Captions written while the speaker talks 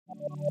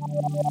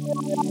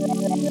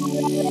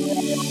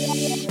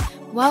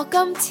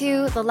Welcome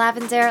to The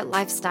Lavender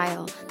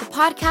Lifestyle, the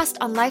podcast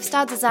on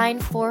lifestyle design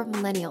for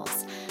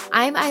millennials.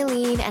 I'm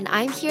Eileen, and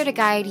I'm here to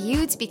guide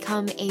you to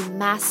become a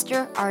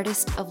master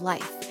artist of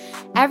life.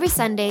 Every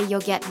Sunday,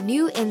 you'll get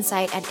new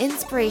insight and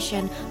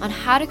inspiration on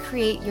how to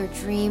create your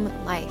dream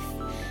life.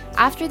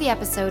 After the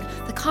episode,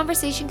 the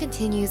conversation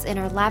continues in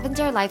our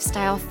Lavender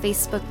Lifestyle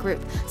Facebook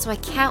group, so I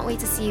can't wait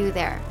to see you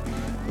there.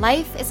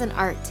 Life is an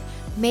art.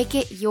 Make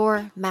it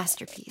your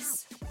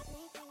masterpiece.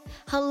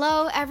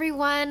 Hello,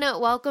 everyone.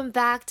 Welcome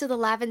back to the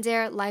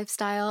Lavender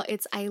Lifestyle.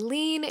 It's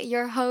Eileen,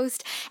 your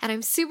host, and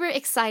I'm super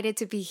excited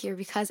to be here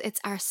because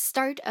it's our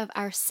start of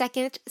our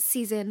second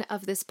season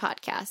of this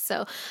podcast.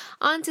 So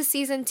on to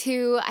season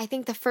 2. I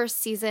think the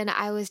first season,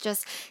 I was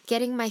just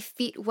getting my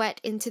feet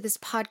wet into this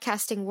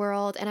podcasting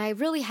world, and I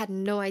really had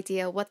no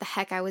idea what the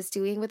heck I was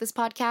doing with this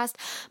podcast.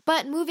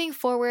 But moving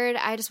forward,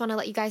 I just want to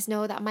let you guys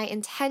know that my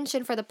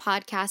intention for the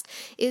podcast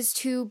is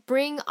to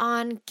bring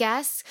on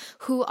guests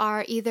who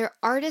are either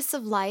artists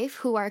of life,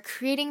 who are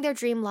creating their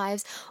dream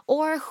lives,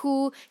 or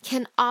who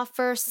can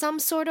offer some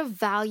sort of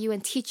value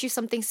and teach you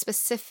something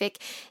specific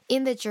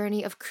in the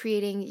journey of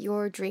creating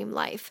your dream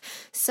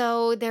life.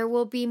 So there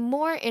will be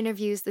more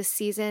interviews this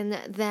season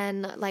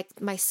than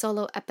like my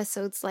solo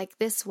episodes like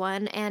this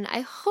one, and I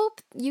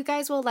hope you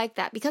guys will like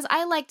that because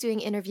I like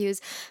doing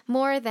interviews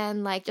more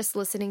than like just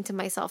listening to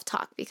myself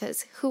talk,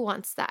 because who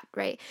wants that,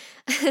 right?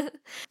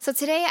 So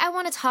today I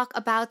want to talk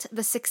about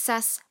the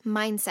success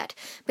mindset,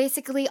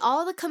 basically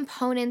all the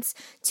components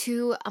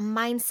to a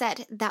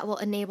mindset that will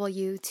enable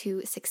you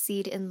to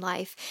succeed in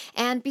life.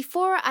 And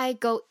before I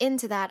go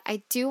into that,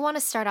 I do want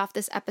to start off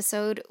this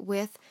episode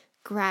with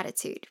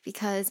gratitude,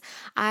 because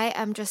I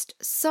am just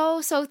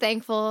so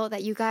thankful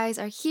that you guys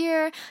are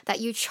here, that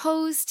you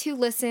chose to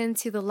listen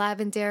to the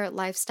Lavender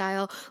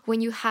Lifestyle when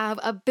you have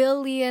a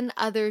billion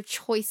other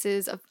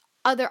choices of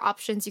other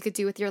options you could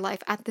do with your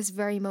life at this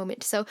very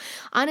moment. So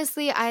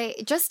honestly,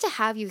 just to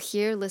have you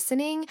here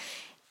listening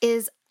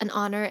is an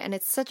honor, and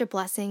it's such a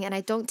blessing, and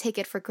I don't take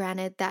it for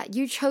granted that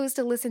you chose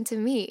to listen to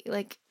me,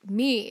 like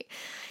me.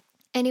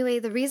 Anyway,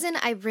 the reason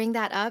I bring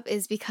that up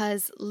is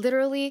because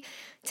literally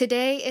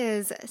today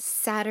is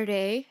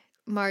Saturday,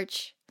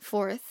 March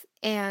 4th,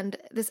 and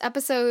this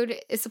episode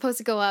is supposed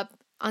to go up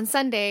on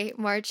Sunday,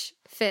 March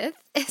 5th.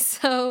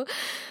 So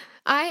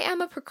I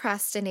am a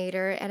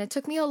procrastinator, and it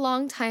took me a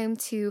long time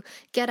to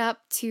get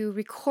up to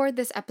record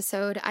this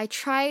episode. I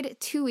tried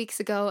 2 weeks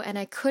ago and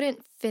I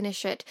couldn't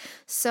finish it.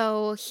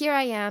 So here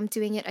I am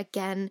doing it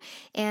again.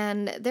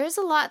 And there's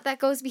a lot that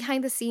goes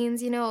behind the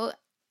scenes,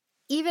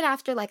 even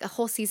after like a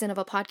whole season of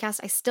a podcast,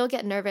 I still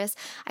get nervous.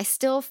 I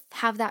still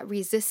have that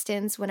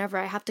resistance whenever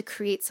I have to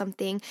create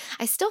something.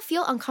 I still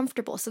feel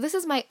uncomfortable. So this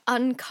is my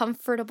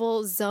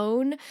uncomfortable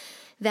zone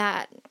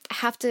that I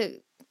have to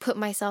put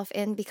myself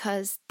in,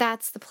 because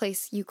that's the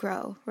place you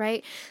grow,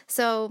 right?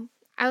 So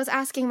I was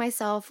asking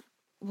myself,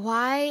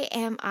 why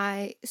am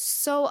I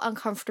so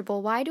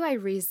uncomfortable? Why do I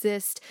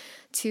resist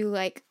to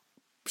like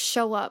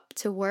show up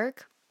to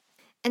work?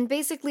 And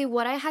basically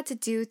what I had to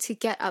do to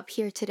get up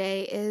here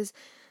today is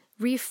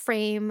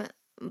reframe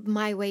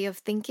my way of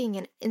thinking,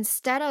 and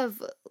instead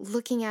of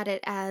looking at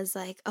it as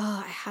like,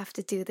 oh, I have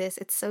to do this,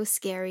 it's so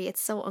scary,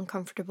 it's so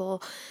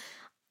uncomfortable,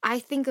 I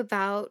think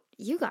about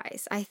you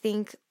guys. I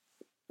think,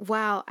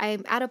 wow,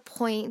 I'm at a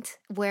point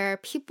where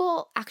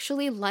people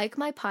actually like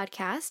my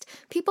podcast.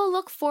 People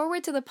look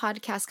forward to the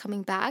podcast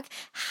coming back.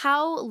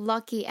 How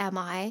lucky am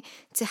I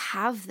to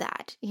have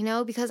that?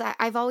 Because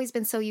I've always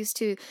been so used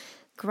to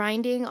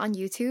grinding on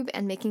YouTube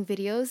and making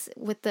videos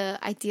with the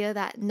idea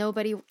that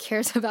nobody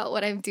cares about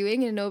what I'm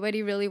doing and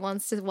nobody really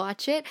wants to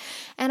watch it.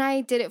 And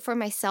I did it for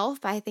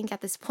myself, but I think at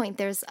this point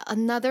there's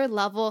another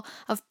level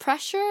of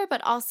pressure,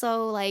 but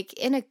also like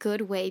in a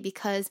good way,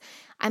 because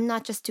I'm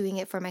not just doing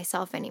it for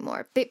myself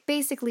anymore. But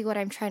basically what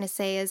I'm trying to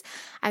say is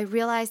I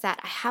realize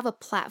that I have a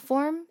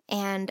platform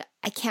and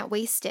I can't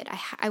waste it.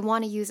 I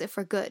want to use it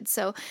for good.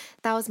 So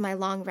that was my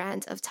long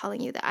rant of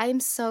telling you that I am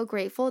so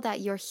grateful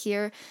that you're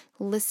here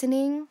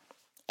listening.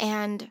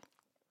 And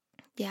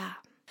yeah.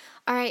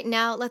 All right,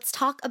 now let's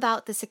talk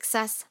about the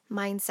success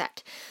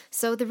mindset.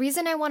 So the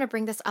reason I want to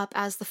bring this up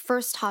as the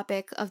first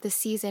topic of the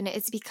season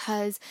is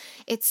because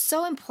it's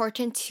so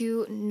important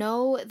to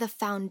know the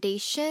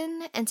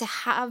foundation and to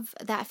have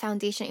that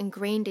foundation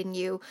ingrained in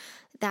you,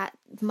 that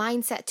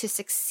mindset to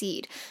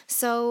succeed.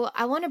 So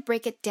I want to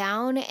break it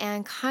down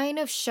and kind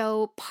of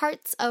show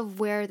parts of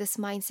where this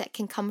mindset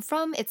can come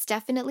from. It's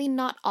definitely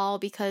not all,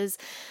 because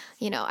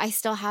I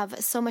still have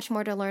so much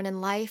more to learn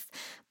in life,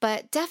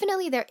 but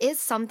definitely there is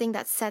something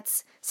that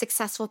sets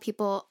successful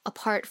people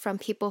apart from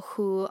people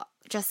who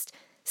just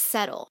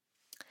settle.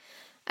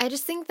 I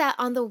just think that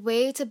on the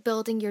way to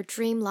building your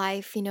dream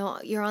life,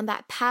 you're on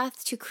that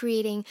path to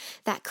creating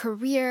that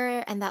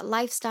career and that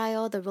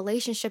lifestyle, the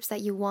relationships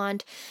that you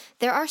want.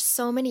 There are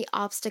so many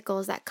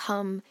obstacles that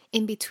come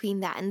in between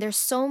that. And there's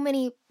so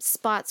many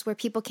spots where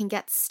people can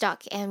get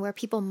stuck and where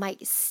people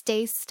might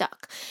stay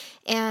stuck.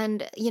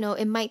 And,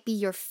 it might be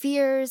your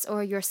fears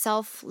or your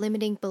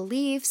self-limiting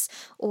beliefs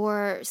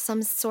or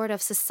some sort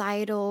of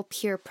societal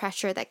peer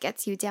pressure that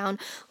gets you down.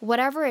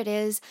 Whatever it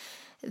is,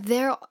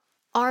 there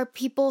are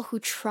people who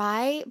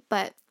try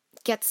but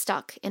get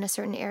stuck in a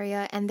certain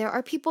area, and there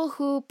are people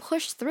who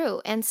push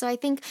through. And so I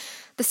think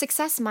the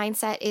success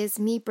mindset is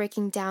me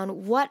breaking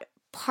down what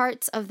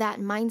parts of that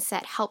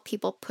mindset help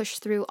people push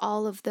through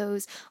all of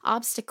those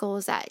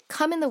obstacles that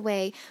come in the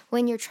way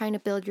when you're trying to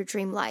build your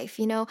dream life.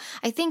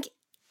 I think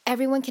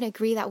everyone can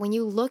agree that when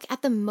you look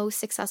at the most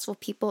successful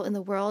people in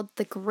the world,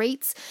 the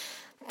greats,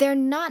 they're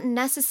not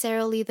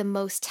necessarily the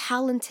most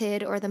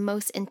talented or the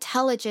most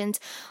intelligent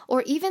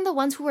or even the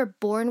ones who were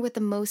born with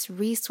the most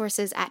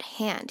resources at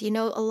hand. A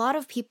lot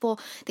of people,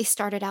 they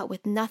started out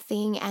with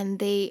nothing and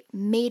they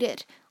made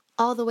it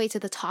all the way to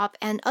the top.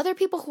 And other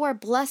people who are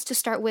blessed to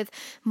start with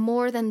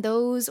more than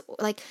those,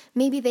 like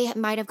maybe they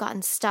might have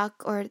gotten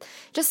stuck or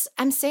just,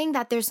 I'm saying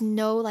that there's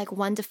no like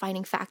one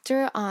defining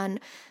factor on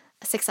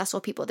successful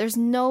people. There's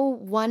no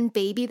one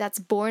baby that's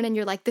born and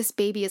you're like, this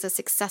baby is a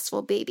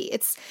successful baby.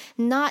 It's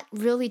not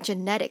really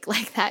genetic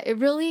like that. It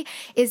really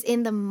is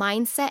in the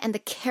mindset and the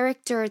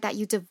character that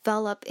you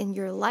develop in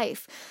your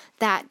life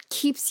that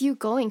keeps you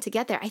going to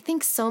get there. I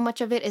think so much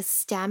of it is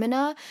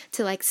stamina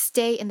to like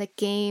stay in the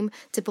game,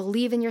 to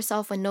believe in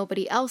yourself when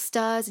nobody else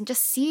does, and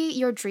just see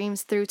your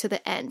dreams through to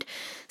the end.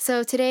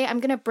 So today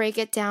I'm going to break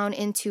it down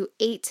into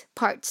 8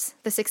 parts,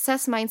 the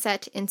success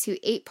mindset into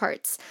 8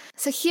 parts.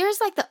 So here's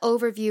like the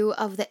overview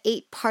of the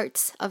 8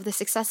 parts of the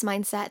success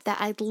mindset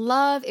that I'd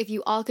love if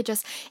you all could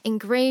just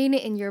ingrain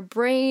in your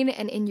brain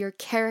and in your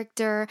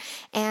character.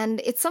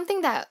 And it's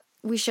something that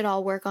we should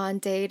all work on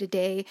day to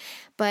day.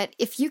 But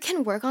if you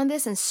can work on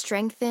this and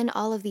strengthen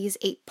all of these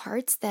 8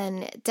 parts,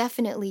 then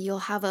definitely you'll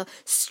have a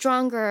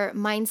stronger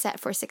mindset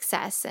for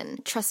success.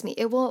 And trust me,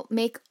 it will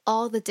make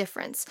all the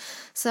difference.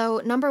 So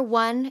number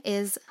 1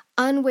 is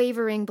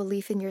unwavering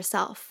belief in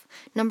yourself.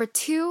 Number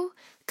 2,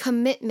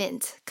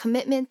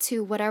 commitment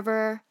to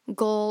whatever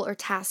goal or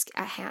task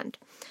at hand.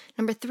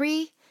 Number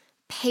 3,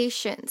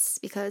 patience,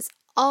 because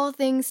all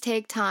things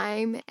take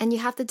time and you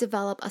have to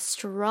develop a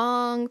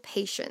strong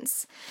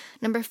patience.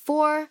 Number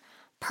 4,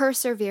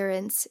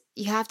 perseverance.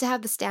 You have to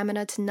have the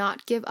stamina to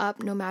not give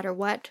up no matter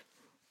what.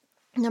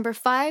 Number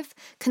 5,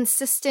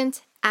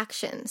 consistent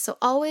action. So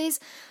always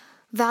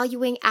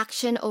valuing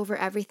action over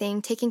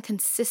everything, taking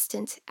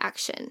consistent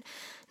action.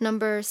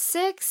 Number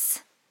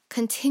 6,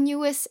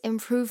 continuous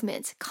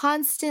improvement,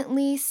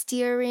 constantly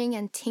steering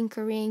and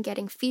tinkering,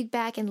 getting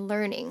feedback and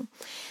learning.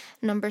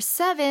 Number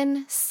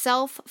 7,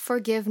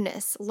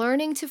 self-forgiveness,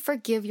 learning to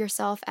forgive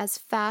yourself as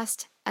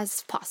fast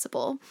as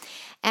possible.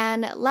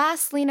 And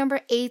lastly,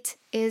 number 8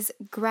 is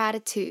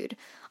gratitude.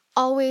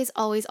 Always,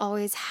 always,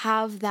 always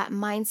have that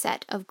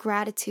mindset of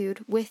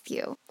gratitude with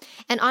you.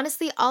 And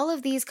honestly, all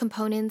of these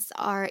components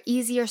are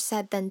easier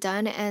said than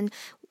done. And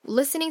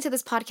listening to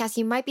this podcast,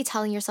 you might be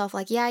telling yourself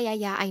like, yeah,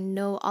 I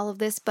know all of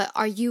this, but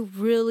are you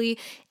really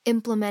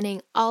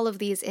implementing all of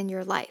these in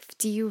your life?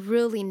 Do you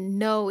really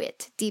know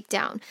it deep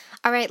down?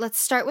 All right,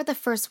 let's start with the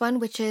first one,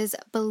 which is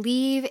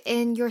believe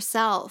in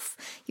yourself.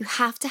 You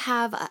have to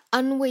have an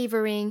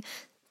unwavering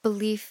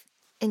belief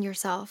in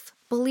yourself.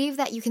 Believe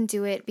that you can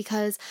do it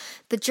because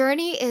the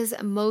journey is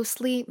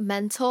mostly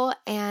mental,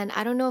 and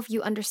I don't know if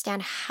you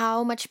understand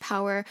how much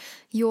power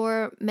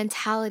your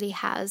mentality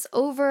has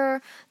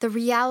over the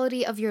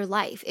reality of your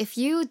life. If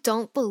you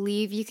don't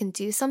believe you can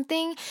do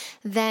something,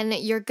 then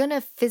you're gonna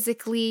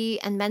physically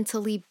and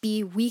mentally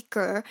be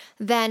weaker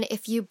than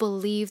if you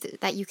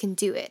believed that you can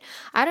do it.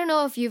 I don't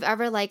know if you've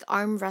ever like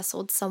arm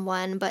wrestled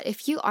someone, but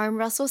if you arm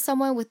wrestle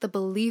someone with the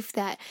belief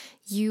that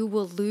you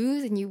will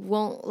lose and you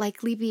won't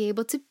likely be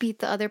able to beat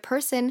the other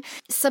person,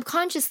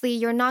 subconsciously,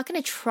 you're not going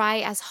to try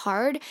as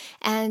hard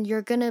and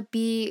you're going to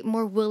be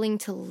more willing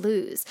to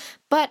lose.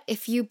 But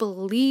if you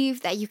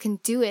believe that you can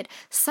do it,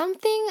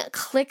 something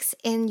clicks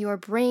in your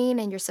brain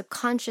and your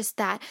subconscious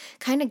that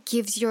kind of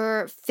gives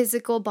your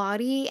physical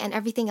body and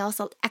everything else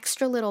an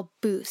extra little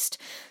boost.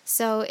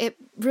 So it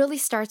really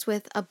starts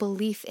with a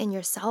belief in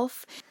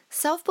yourself.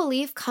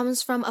 Self-belief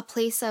comes from a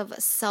place of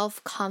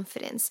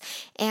self-confidence.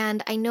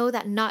 And I know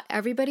that not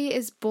everybody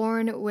is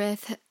born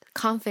with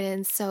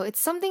confidence, so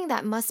it's something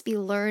that must be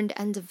learned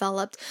and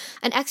developed.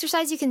 An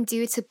exercise you can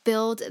do to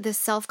build this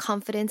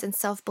self-confidence and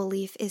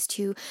self-belief is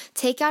to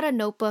take out a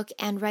notebook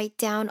and write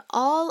down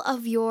all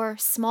of your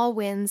small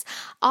wins,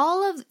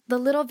 all of the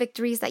little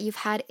victories that you've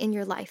had in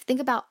your life.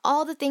 Think about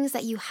all the things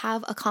that you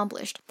have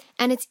accomplished.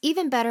 And it's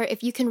even better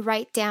if you can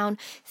write down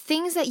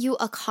things that you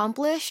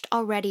accomplished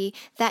already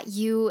that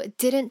you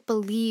didn't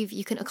believe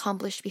you can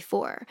accomplish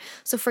before.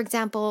 So for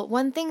example,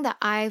 one thing that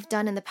I've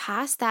done in the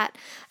past that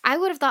I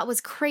would have thought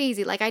was crazy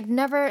crazy, like I'd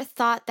never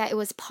thought that it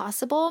was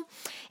possible,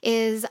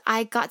 is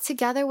I got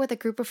together with a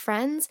group of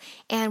friends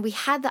and we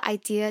had the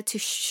idea to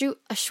shoot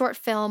a short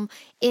film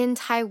in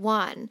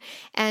Taiwan.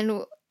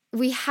 And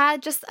we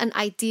had just an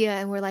idea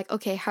and we're like,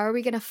 okay, how are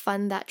we going to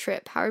fund that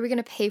trip? How are we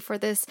going to pay for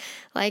this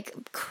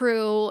like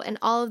crew and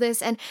all of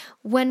this? And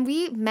when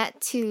we met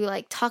to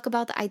like talk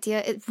about the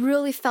idea, it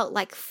really felt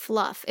like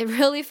fluff. It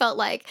really felt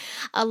like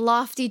a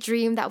lofty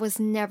dream that was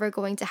never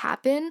going to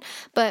happen.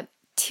 But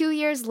 2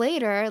 years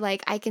later,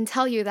 like I can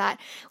tell you that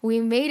we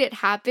made it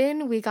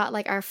happen. We got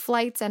like our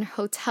flights and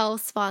hotel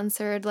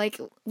sponsored. Like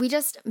we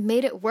just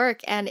made it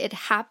work and it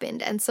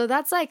happened. And so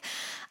that's like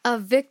a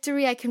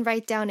victory I can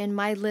write down in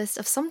my list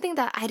of something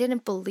that I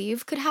didn't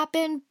believe could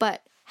happen,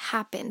 but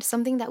happened,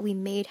 something that we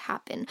made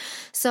happen.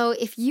 So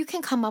if you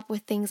can come up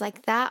with things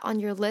like that on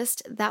your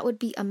list, that would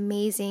be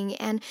amazing.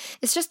 And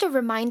it's just a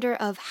reminder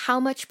of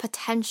how much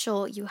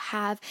potential you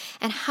have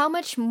and how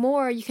much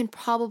more you can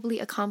probably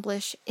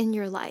accomplish in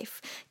your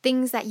life,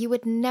 things that you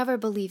would never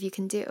believe you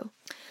can do.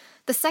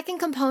 The second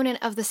component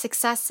of the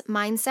success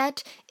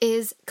mindset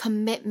is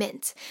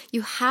commitment.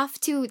 You have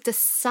to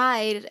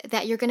decide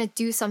that you're going to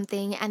do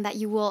something and that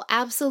you will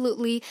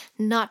absolutely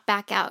not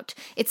back out.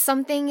 It's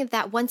something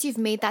that once you've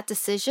made that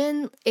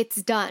decision,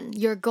 it's done.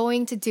 You're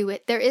going to do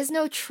it. There is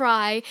no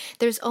try,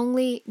 there's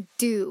only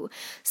do.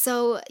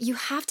 So you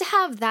have to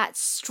have that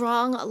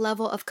strong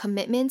level of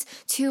commitment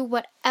to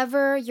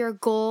whatever your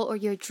goal or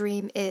your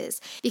dream is.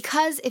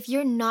 Because if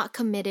you're not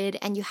committed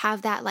and you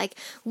have that like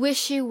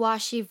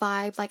wishy-washy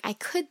vibe, like I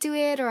could do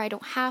it or I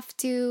don't have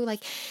to,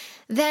 like,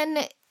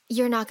 then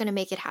you're not going to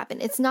make it happen.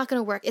 It's not going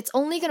to work. It's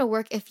only going to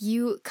work if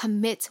you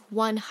commit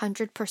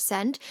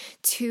 100%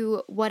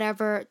 to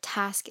whatever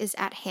task is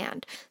at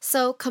hand.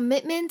 So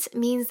commitment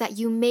means that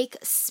you make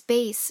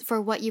space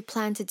for what you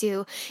plan to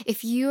do.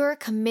 If you're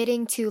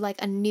committing to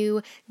like a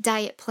new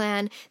diet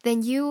plan,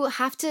 then you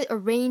have to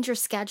arrange your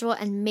schedule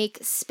and make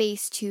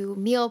space to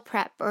meal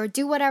prep or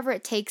do whatever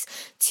it takes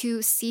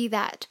to see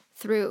that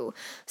through.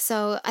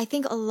 So I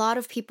think a lot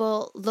of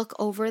people look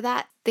over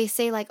that. They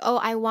say like, oh,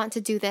 I want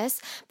to do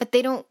this, but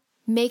they don't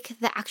make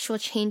the actual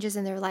changes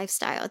in their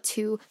lifestyle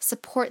to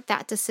support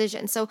that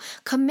decision. So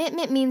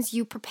commitment means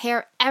you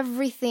prepare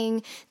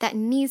everything that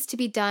needs to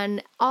be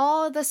done,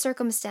 all the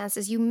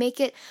circumstances, you make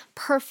it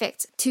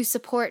perfect to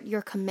support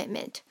your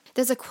commitment.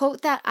 There's a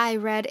quote that I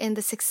read in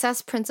The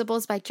Success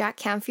Principles by Jack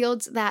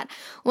Canfield that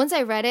once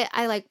I read it,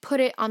 I like put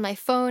it on my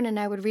phone and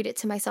I would read it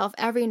to myself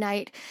every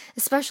night,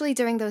 especially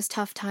during those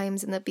tough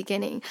times in the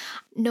beginning.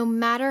 No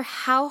matter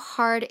how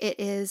hard it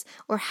is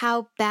or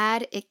how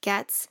bad it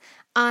gets,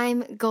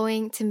 I'm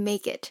going to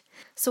make it.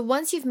 So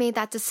once you've made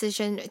that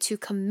decision to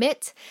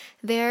commit,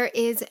 there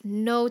is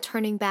no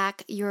turning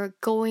back. You're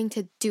going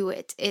to do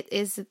it. It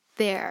is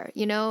there,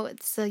 you know?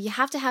 So you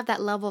have to have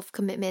that level of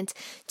commitment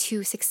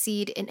to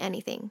succeed in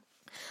anything.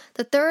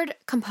 The third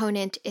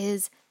component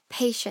is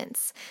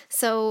patience.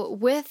 So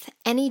with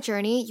any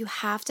journey, you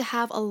have to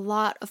have a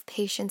lot of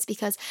patience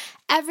because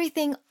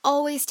everything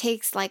always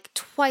takes like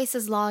twice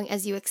as long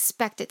as you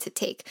expect it to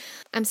take.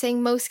 I'm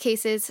saying most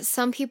cases,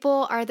 some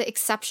people are the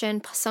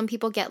exception, some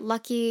people get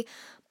lucky,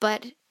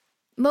 but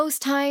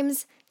most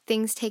times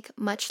things take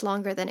much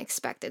longer than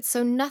expected.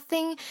 So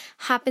nothing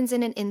happens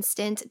in an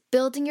instant.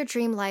 Building your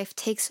dream life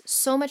takes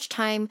so much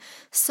time,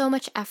 so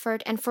much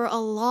effort, and for a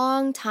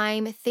long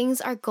time, things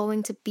are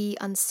going to be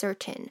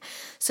uncertain.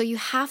 So you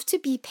have to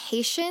be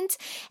patient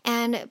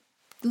and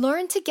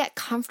learn to get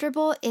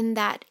comfortable in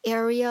that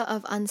area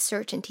of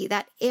uncertainty,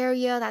 that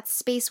area, that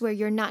space where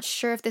you're not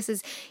sure if this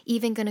is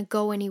even going to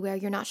go anywhere.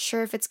 You're not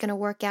sure if it's going to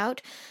work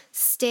out.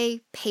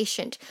 Stay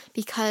patient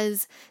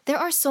because there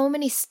are so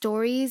many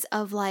stories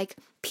of like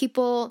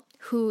people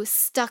who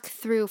stuck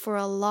through for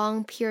a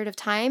long period of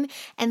time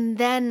and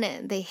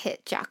then they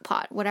hit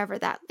jackpot, whatever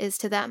that is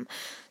to them.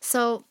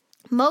 So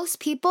most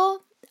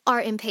people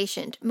are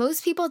impatient.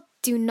 Most people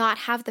do not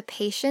have the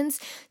patience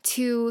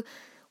to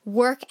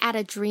work at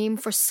a dream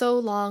for so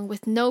long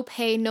with no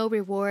pay, no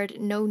reward,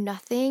 no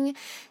nothing.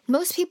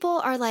 Most people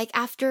are like,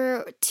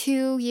 after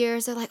 2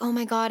 years, they're like, oh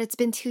my God, it's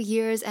been 2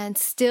 years and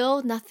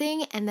still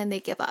nothing. And then they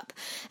give up.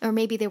 Or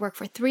maybe they work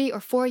for 3 or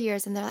 4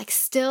 years and they're like,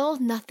 still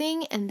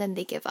nothing. And then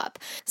they give up.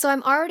 So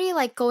I'm already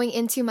like going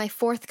into my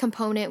fourth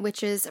component,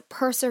 which is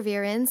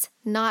perseverance,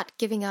 not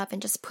giving up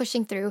and just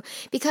pushing through.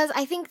 Because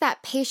I think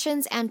that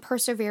patience and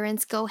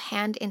perseverance go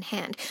hand in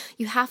hand.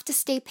 You have to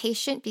stay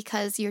patient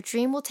because your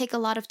dream will take a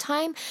lot of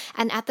time.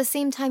 And at the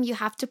same time, you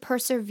have to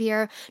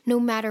persevere no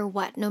matter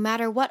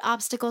what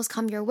obstacles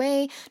come your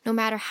way, no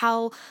matter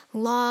how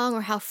long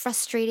or how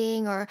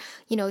frustrating or,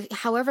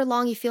 however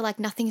long you feel like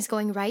nothing is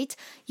going right,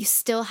 you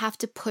still have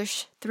to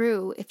push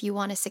through if you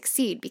want to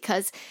succeed.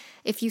 Because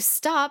if you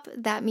stop,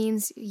 that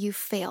means you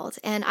failed.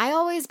 And I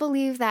always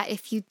believe that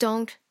if you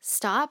don't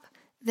stop,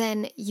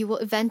 then you will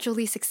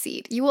eventually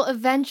succeed. You will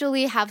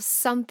eventually have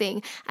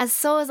something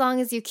as long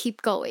as you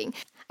keep going.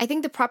 I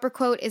think the proper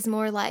quote is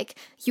more like,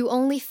 you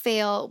only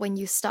fail when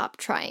you stop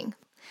trying.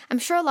 I'm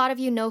sure a lot of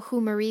you know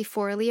who Marie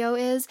Forleo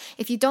is.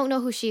 If you don't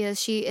know who she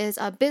is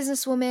a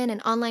businesswoman,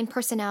 an online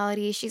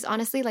personality. She's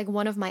honestly like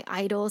one of my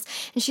idols,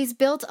 and she's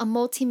built a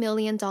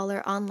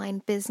multi-million-dollar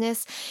online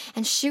business.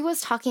 And she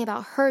was talking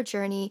about her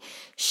journey.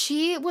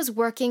 She was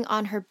working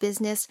on her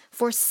business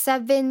for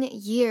 7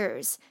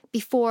 years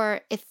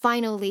before it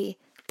finally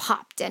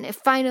popped and it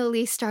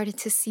finally started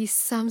to see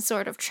some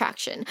sort of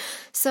traction.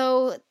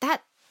 So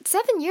that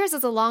 7 years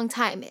is a long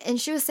time. And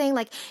she was saying,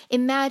 like,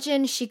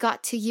 imagine she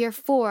got to year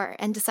 4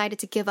 and decided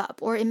to give up.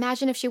 Or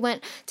imagine if she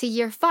went to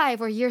year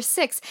 5 or year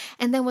 6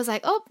 and then was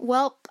like, oh,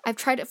 well, I've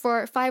tried it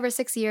for 5 or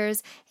 6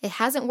 years. It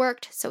hasn't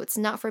worked, so it's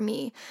not for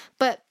me.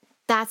 But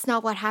that's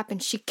not what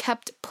happened. She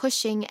kept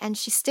pushing and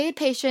she stayed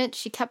patient.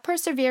 She kept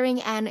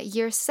persevering, and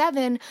year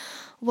 7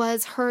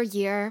 was her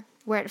year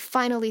where it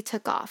finally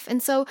took off.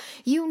 And so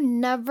you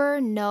never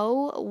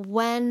know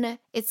when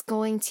it's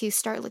going to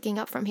start looking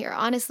up from here,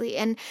 honestly.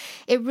 And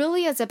it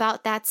really is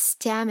about that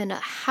stamina.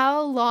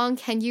 How long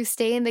can you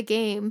stay in the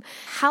game?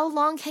 How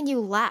long can you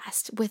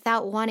last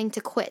without wanting to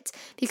quit?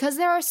 Because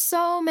there are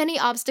so many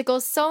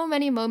obstacles, so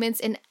many moments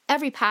in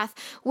every path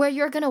where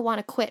you're going to want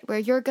to quit, where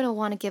you're going to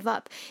want to give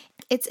up.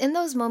 It's in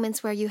those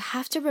moments where you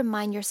have to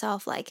remind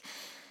yourself, like,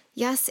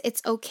 yes,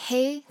 it's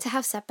okay to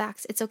have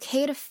setbacks. It's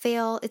okay to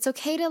fail. It's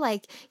okay to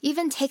like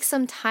even take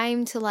some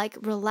time to like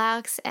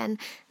relax and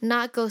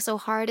not go so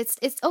hard. It's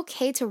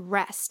okay to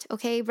rest,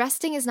 okay?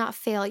 Resting is not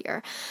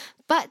failure.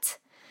 But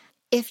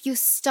if you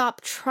stop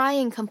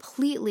trying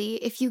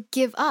completely, if you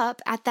give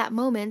up at that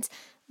moment,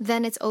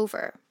 then it's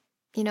over.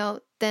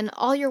 Then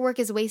all your work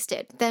is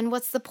wasted. Then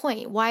what's the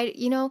point? Why,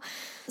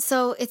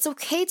 So it's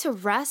okay to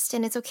rest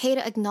and it's okay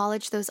to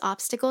acknowledge those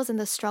obstacles and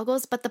those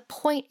struggles. But the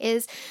point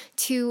is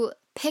to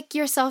pick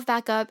yourself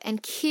back up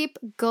and keep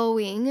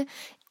going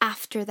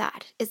after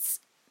that. It's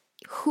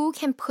who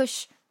can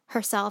push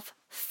herself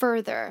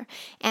further,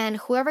 and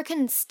whoever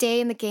can stay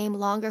in the game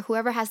longer,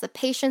 whoever has the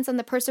patience and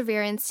the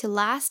perseverance to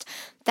last,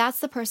 that's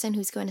the person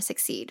who's going to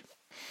succeed.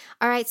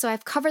 All right, so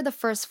I've covered the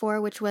first 4,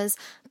 which was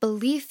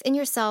belief in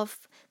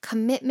yourself,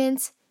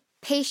 commitment,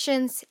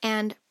 patience,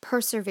 and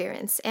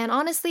perseverance. And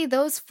honestly,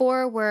 those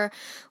 4 were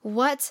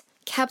what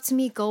kept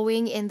me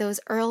going in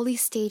those early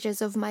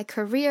stages of my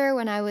career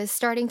when I was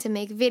starting to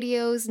make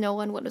videos. No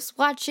one was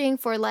watching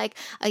for like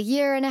a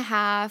year and a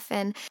half,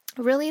 and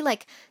really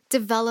like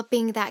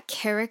developing that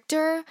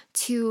character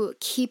to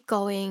keep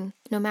going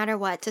no matter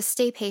what, to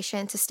stay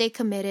patient, to stay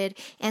committed,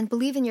 and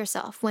believe in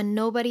yourself when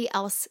nobody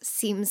else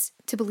seems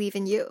to believe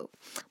in you.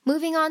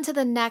 Moving on to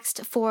the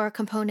next 4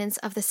 components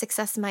of the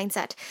success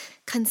mindset: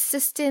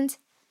 consistent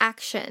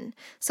action.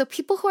 So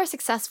people who are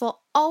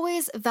successful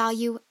always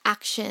value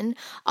action,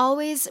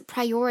 always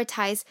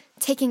prioritize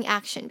taking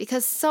action,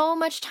 because so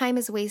much time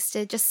is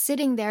wasted just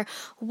sitting there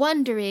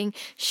wondering,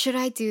 should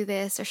I do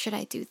this or should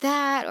I do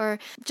that? Or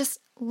just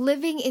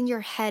living in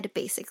your head,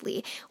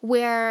 basically,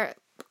 where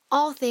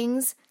all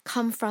things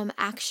come from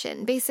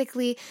action.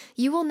 Basically,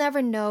 you will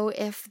never know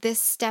if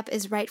this step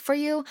is right for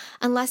you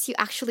unless you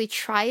actually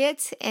try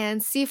it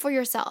and see for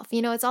yourself.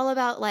 It's all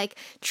about like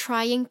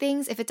trying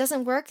things. If it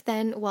doesn't work,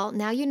 then, well,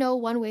 now you know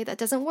one way that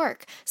doesn't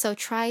work. So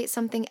try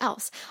something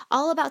else.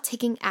 All about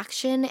taking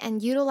action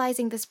and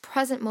utilizing this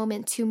present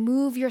moment to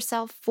move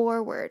yourself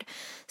forward.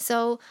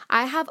 So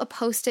I have a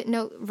Post-it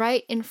note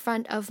right in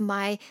front of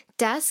my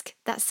desk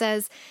that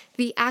says,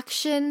 "The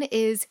action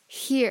is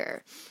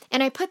here."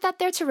 And I put that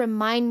there to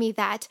remind me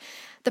that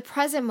the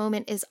present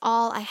moment is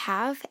all I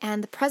have,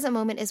 and the present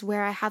moment is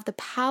where I have the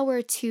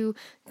power to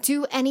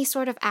do any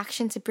sort of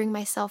action to bring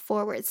myself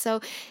forward.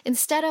 So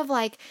instead of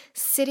like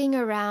sitting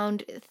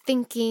around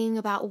thinking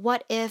about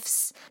what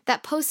ifs,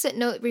 that Post-it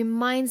note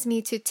reminds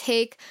me to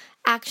take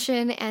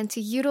action and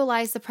to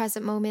utilize the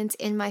present moment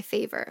in my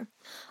favor.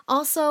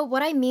 Also,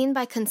 what I mean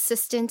by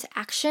consistent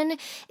action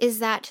is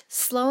that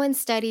slow and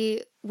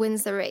steady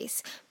wins the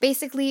race.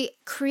 Basically,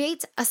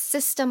 create a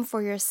system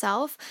for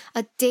yourself,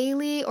 a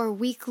daily or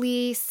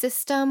weekly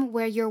system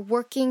where you're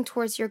working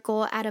towards your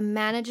goal at a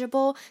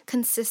manageable,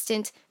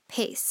 consistent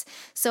pace.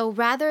 So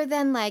rather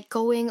than like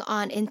going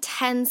on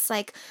intense,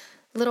 like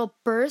little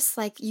bursts,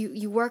 like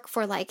you work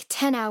for like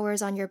 10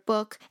 hours on your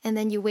book and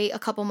then you wait a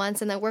couple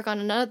months and then work on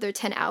another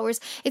 10 hours.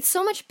 It's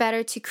so much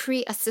better to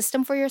create a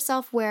system for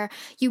yourself where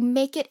you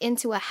make it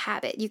into a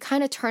habit. You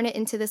kind of turn it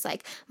into this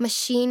like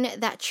machine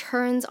that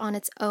churns on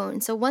its own.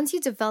 So once you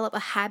develop a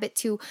habit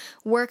to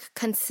work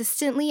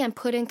consistently and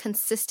put in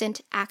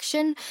consistent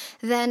action,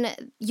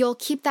 then you'll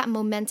keep that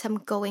momentum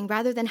going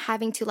rather than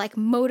having to like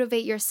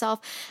motivate yourself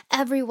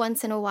every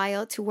once in a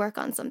while to work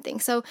on something.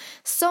 So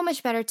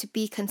much better to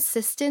be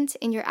consistent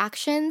in your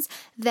actions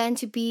than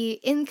to be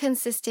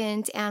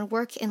inconsistent and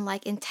work in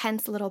like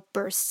intense little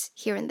bursts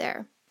here and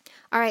there.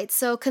 All right,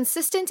 so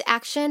consistent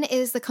action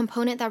is the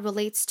component that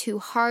relates to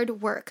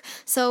hard work.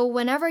 So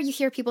whenever you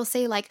hear people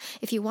say like,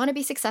 if you want to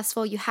be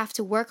successful, you have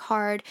to work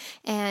hard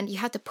and you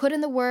have to put in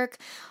the work.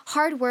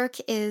 Hard work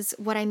is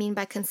what I mean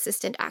by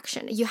consistent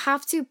action. You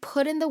have to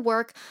put in the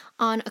work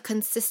on a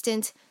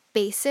consistent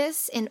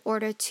basis in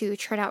order to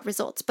churn out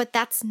results. But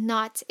that's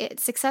not it.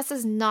 Success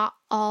is not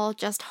all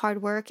just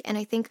hard work. And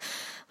I think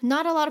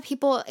not a lot of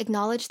people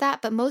acknowledge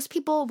that, but most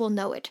people will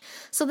know it.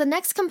 So the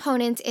next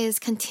component is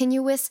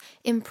continuous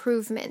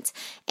improvement.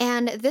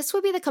 And this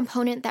would be the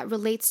component that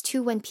relates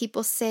to when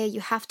people say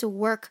you have to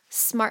work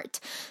smart.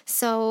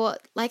 So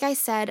like I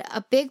said,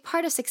 a big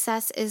part of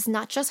success is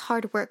not just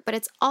hard work, but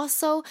it's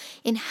also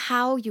in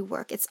how you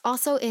work. It's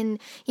also in,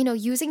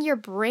 using your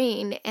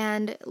brain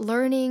and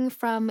learning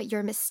from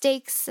your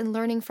mistakes and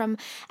learning from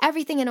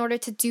everything in order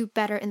to do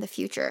better in the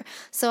future.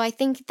 So I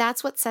think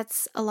that's what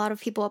sets a lot of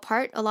people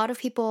apart. A lot of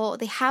people,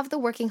 they have the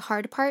working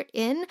hard part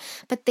in,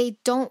 but they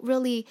don't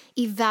really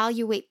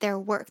evaluate their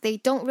work. They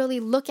don't really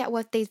look at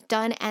what they've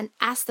done and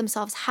ask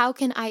themselves, how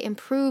can I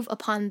improve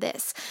upon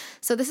this?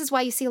 So this is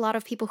why you see a lot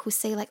of people who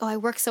say like, oh, I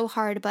work so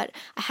hard, but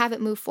I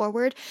haven't moved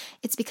forward.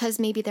 It's because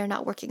maybe they're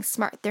not working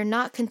smart. They're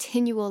not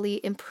continually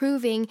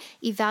improving,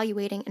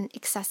 evaluating, and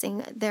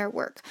assessing their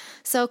work.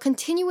 So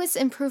continuous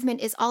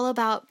improvement is all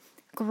about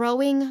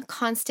growing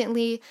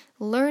constantly,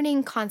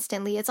 learning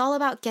constantly. It's all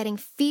about getting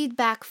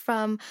feedback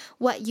from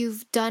what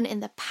you've done in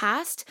the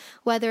past,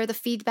 whether the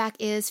feedback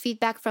is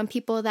feedback from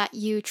people that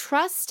you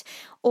trust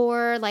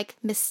or like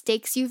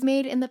mistakes you've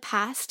made in the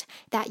past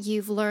that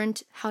you've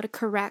learned how to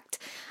correct.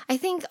 I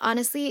think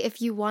honestly, if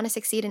you want to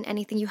succeed in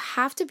anything, you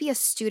have to be a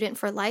student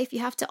for life. You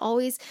have to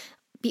always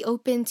be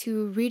open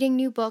to reading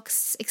new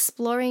books,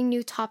 exploring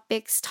new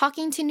topics,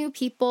 talking to new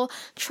people,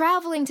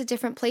 traveling to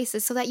different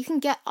places so that you can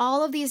get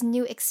all of these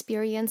new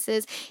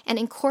experiences and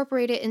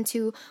incorporate it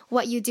into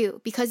what you do,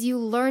 because you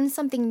learn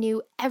something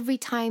new every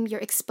time you're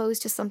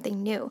exposed to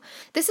something new.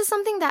 This is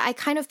something that I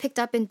kind of picked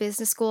up in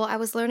business school. I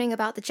was learning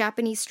about the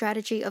Japanese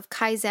strategy of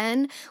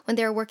Kaizen when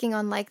they were working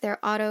on like their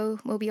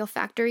automobile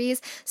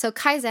factories. So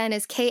Kaizen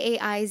is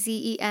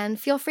Kaizen.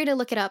 Feel free to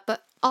look it up,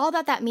 but all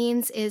that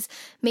means is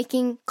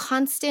making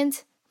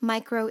constant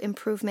micro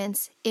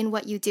improvements in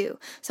what you do.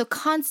 So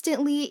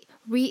constantly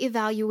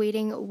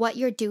reevaluating what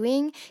you're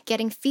doing,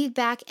 getting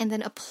feedback, and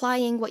then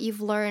applying what you've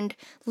learned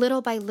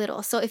little by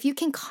little. So if you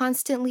can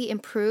constantly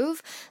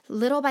improve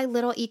little by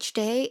little each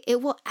day,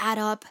 it will add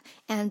up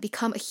and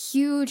become a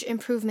huge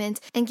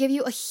improvement and give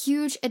you a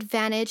huge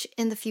advantage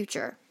in the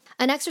future.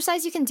 An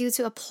exercise you can do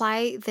to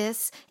apply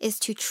this is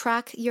to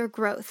track your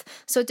growth.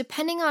 So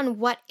depending on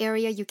what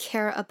area you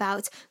care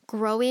about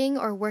growing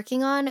or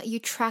working on, you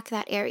track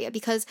that area,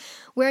 because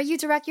where you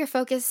direct your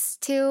focus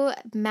to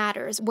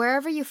matters.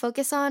 Wherever you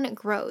focus on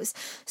grows.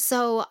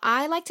 So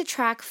I like to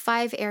track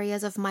 5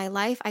 areas of my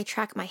life. I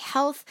track my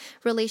health,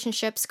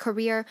 relationships,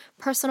 career,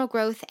 personal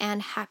growth,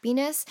 and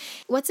happiness.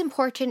 What's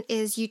important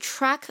is you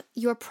track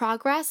your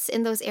progress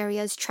in those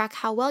areas, track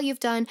how well you've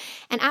done,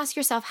 and ask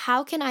yourself,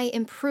 how can I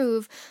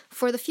improve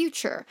for the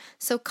future?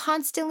 So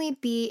constantly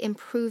be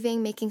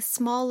improving, making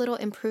small little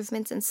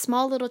improvements and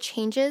small little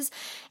changes,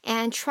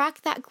 and track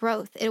that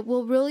growth. It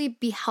will really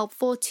be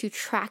helpful to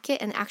track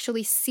it and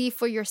actually see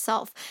for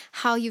yourself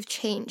how you've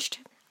changed.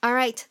 All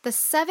right, the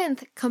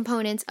 7th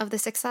component of the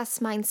success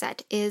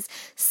mindset is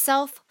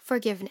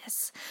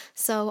self-forgiveness.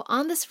 So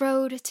on this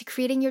road to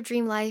creating your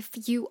dream life,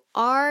 you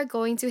are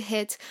going to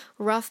hit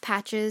rough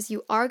patches.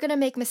 You are going to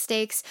make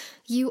mistakes.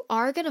 You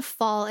are going to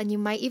fall, and you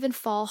might even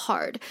fall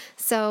hard.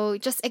 So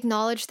just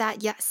acknowledge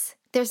that, yes,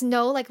 there's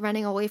no like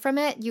running away from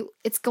it.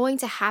 It's going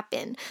to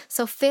happen.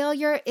 So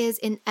failure is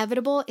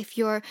inevitable if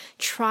you're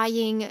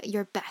trying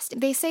your best.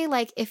 They say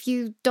like, if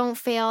you don't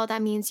fail,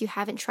 that means you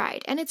haven't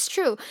tried. And it's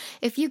true.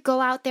 If you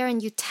go out there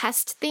and you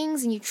test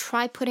things and you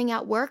try putting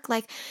out work,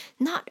 like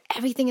not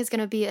everything is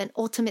going to be an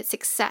ultimate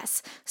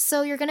success.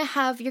 So you're going to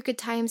have your good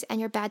times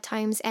and your bad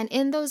times. And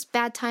in those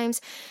bad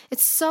times,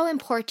 it's so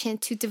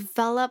important to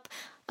develop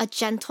a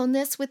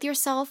gentleness with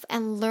yourself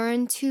and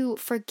learn to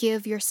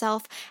forgive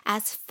yourself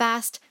as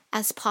fast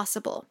as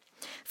possible.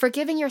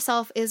 Forgiving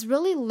yourself is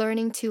really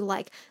learning to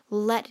like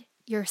let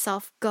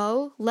yourself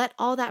go, let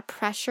all that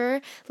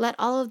pressure, let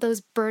all of those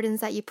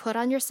burdens that you put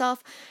on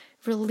yourself,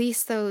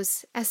 release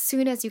those as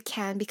soon as you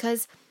can,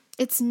 because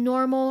it's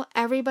normal.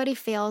 Everybody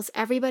fails.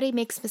 Everybody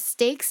makes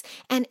mistakes.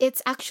 And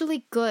it's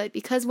actually good,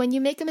 because when you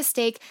make a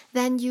mistake,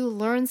 then you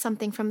learn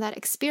something from that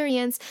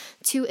experience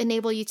to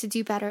enable you to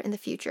do better in the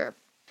future.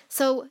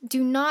 So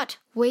do not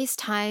waste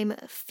time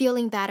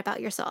feeling bad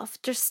about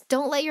yourself. Just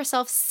don't let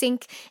yourself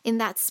sink in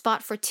that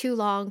spot for too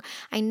long.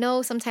 I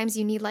know sometimes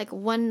you need like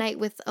one night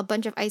with a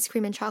bunch of ice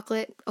cream and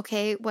chocolate.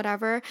 Okay,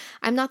 whatever.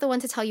 I'm not the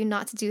one to tell you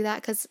not to do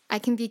that, because I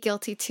can be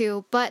guilty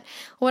too. But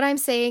what I'm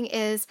saying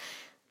is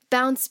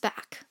bounce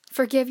back.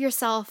 Forgive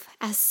yourself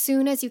as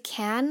soon as you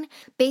can.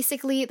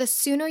 Basically, the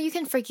sooner you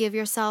can forgive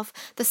yourself,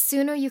 the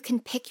sooner you can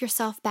pick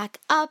yourself back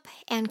up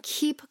and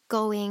keep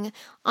going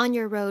on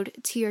your road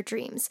to your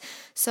dreams.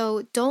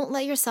 So don't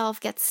let yourself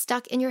get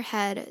stuck in your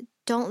head.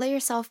 Don't let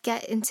yourself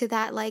get into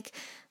that like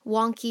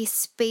wonky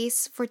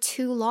space for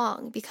too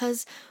long,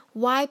 because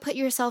why put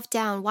yourself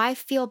down? Why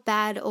feel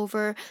bad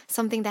over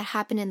something that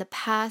happened in the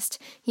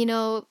past?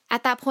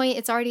 At that point,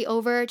 it's already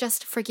over.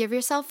 Just forgive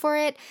yourself for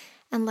it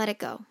and let it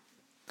go.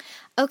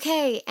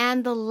 Okay,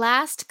 and the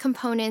last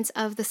component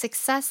of the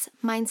success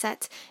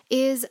mindset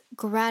is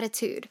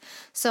gratitude.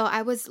 So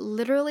I was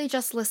literally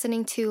just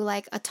listening to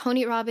like a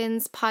Tony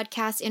Robbins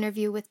podcast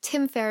interview with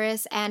Tim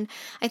Ferriss, and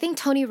I think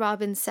Tony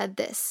Robbins said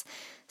this: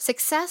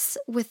 success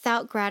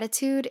without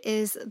gratitude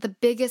is the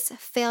biggest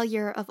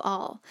failure of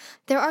all.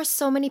 There are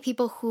so many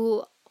people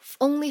who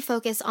only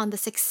focus on the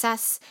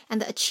success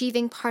and the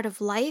achieving part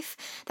of life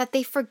that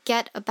they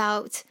forget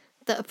about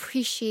the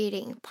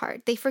appreciating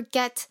part. They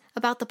forget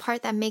about the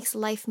part that makes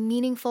life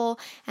meaningful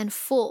and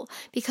full.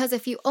 Because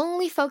if you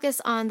only focus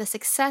on the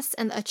success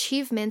and the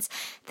achievements,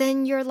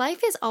 then your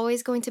life is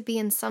always going to be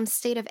in some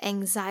state of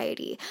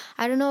anxiety.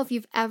 I don't know if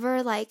you've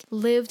ever like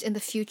lived in the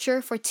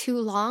future for too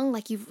long,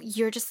 like you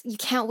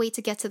can't wait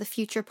to get to the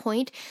future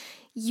point.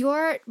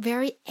 You're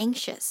very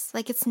anxious.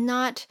 Like it's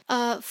not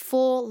a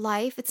full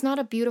life. It's not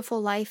a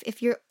beautiful life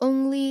if you're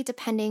only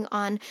depending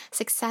on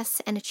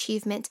success and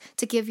achievement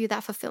to give you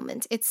that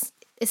fulfillment.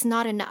 It's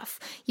not enough.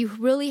 You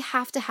really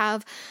have to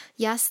have,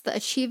 yes, the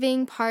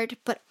achieving part,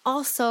 but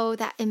also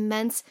that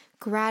immense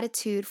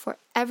gratitude for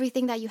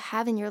everything that you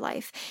have in your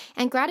life.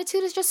 And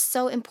gratitude is just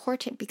so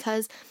important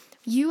because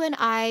you and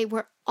I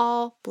were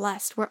all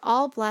blessed. We're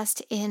all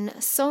blessed in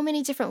so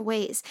many different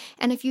ways.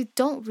 And if you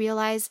don't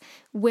realize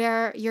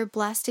where you're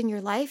blessed in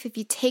your life, if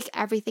you take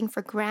everything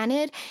for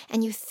granted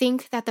and you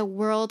think that the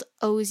world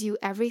owes you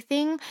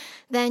everything,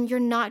 then you're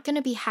not going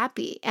to be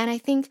happy. And I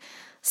think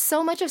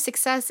so much of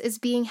success is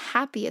being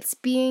happy. It's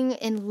being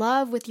in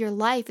love with your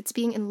life. It's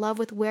being in love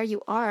with where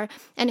you are.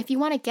 And if you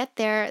want to get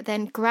there,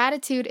 then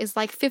gratitude is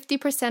like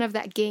 50% of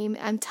that game.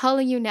 I'm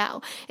telling you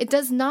now, it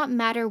does not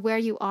matter where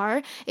you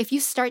are. If you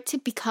start to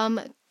become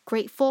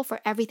grateful for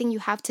everything you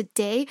have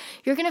today,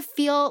 you're going to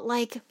feel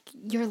like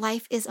your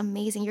life is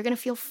amazing. You're going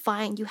to feel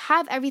fine. You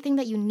have everything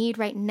that you need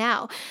right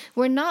now.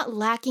 We're not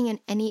lacking in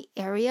any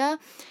area.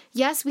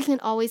 Yes, we can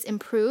always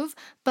improve,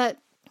 but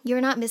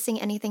you're not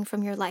missing anything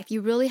from your life. You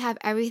really have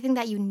everything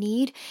that you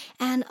need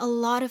and a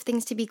lot of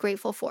things to be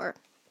grateful for.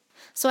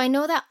 So I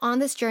know that on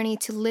this journey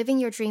to living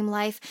your dream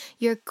life,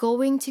 you're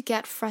going to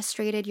get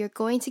frustrated, you're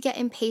going to get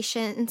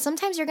impatient, and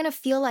sometimes you're going to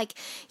feel like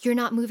you're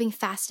not moving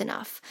fast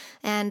enough.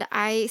 And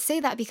I say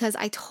that because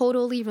I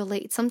totally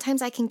relate.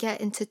 Sometimes I can get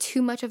into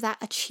too much of that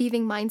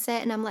achieving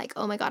mindset and I'm like,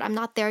 oh my God, I'm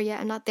not there yet.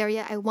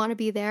 I want to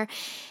be there.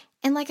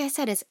 And like I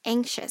said, it's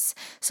anxious.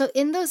 So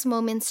in those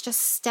moments,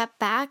 just step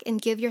back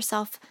and give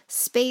yourself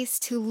space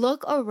to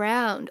look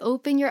around,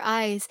 open your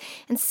eyes,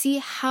 and see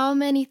how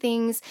many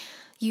things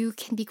you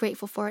can be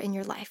grateful for in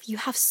your life. You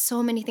have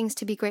so many things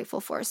to be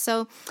grateful for.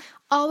 So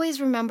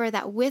always remember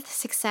that with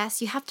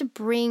success, you have to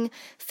bring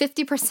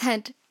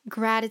 50%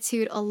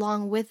 gratitude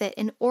along with it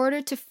in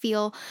order to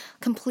feel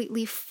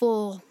completely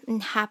full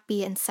and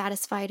happy and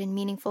satisfied and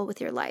meaningful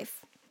with your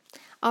life.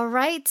 All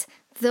right,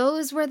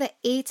 those were the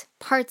 8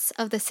 parts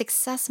of the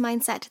success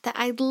mindset that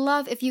I'd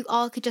love if you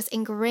all could just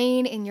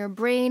ingrain in your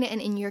brain and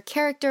in your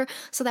character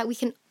so that we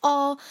can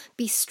all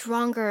be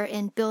stronger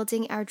in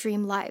building our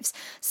dream lives.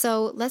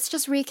 So let's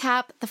just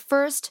recap. The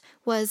first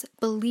was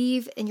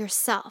believe in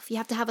yourself. You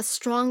have to have a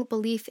strong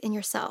belief in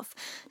yourself.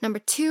 Number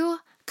 2,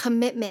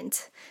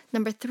 commitment.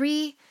 Number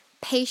 3,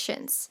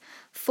 patience.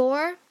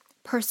 4,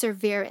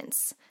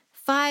 perseverance.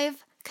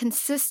 5,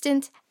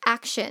 consistent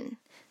action.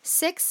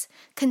 6,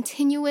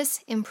 continuous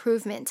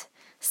improvement.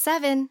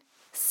 7,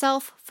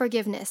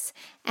 self-forgiveness.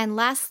 And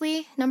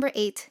lastly, number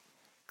 8,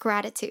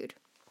 gratitude.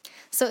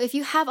 So if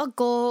you have a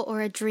goal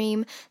or a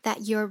dream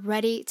that you're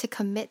ready to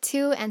commit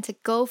to and to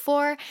go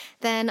for,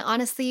 then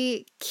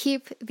honestly,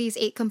 keep these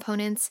 8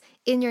 components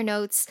in your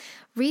notes,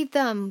 read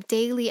them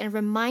daily and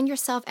remind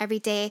yourself every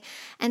day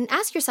and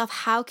ask yourself,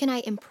 how can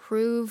I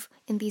improve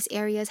in these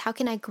areas? How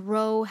can I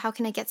grow? How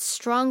can I get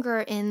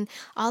stronger in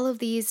all of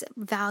these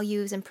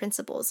values and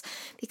principles?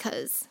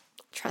 Because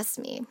trust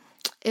me,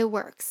 it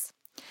works.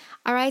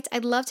 All right,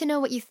 I'd love to know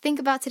what you think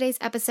about today's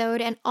episode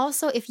and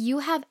also if you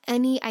have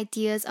any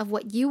ideas of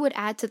what you would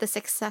add to the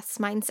success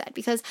mindset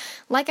because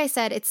like I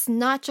said, it's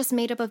not just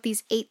made up of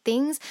these 8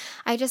 things.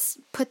 I just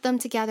put them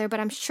together, but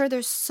I'm sure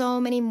there's so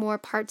many more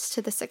parts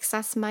to the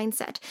success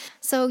mindset.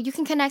 So you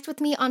can connect with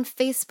me on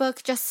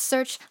Facebook. Just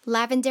search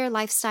Lavendaire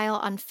Lifestyle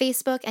on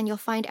Facebook and you'll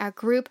find our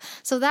group.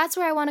 So that's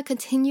where I want to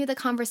continue the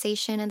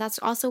conversation and that's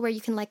also where you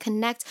can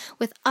connect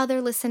with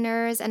other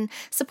listeners and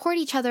support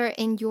each other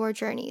in your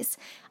journeys.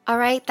 All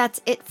right,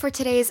 that's it for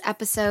today's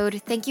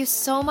episode. Thank you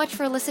so much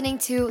for listening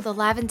to The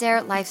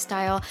Lavendaire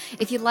Lifestyle.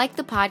 If you like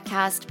the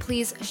podcast,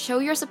 please show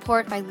your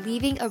support by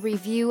leaving a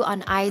review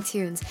on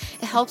iTunes.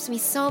 It helps me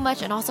so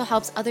much and also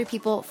helps other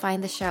people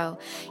find the show.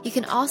 You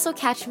can also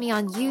catch me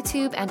on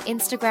YouTube and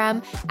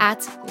Instagram at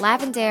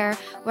Lavendaire,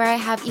 where I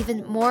have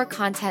even more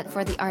content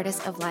for the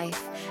artist of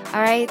life.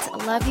 All right,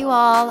 love you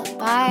all.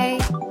 Bye.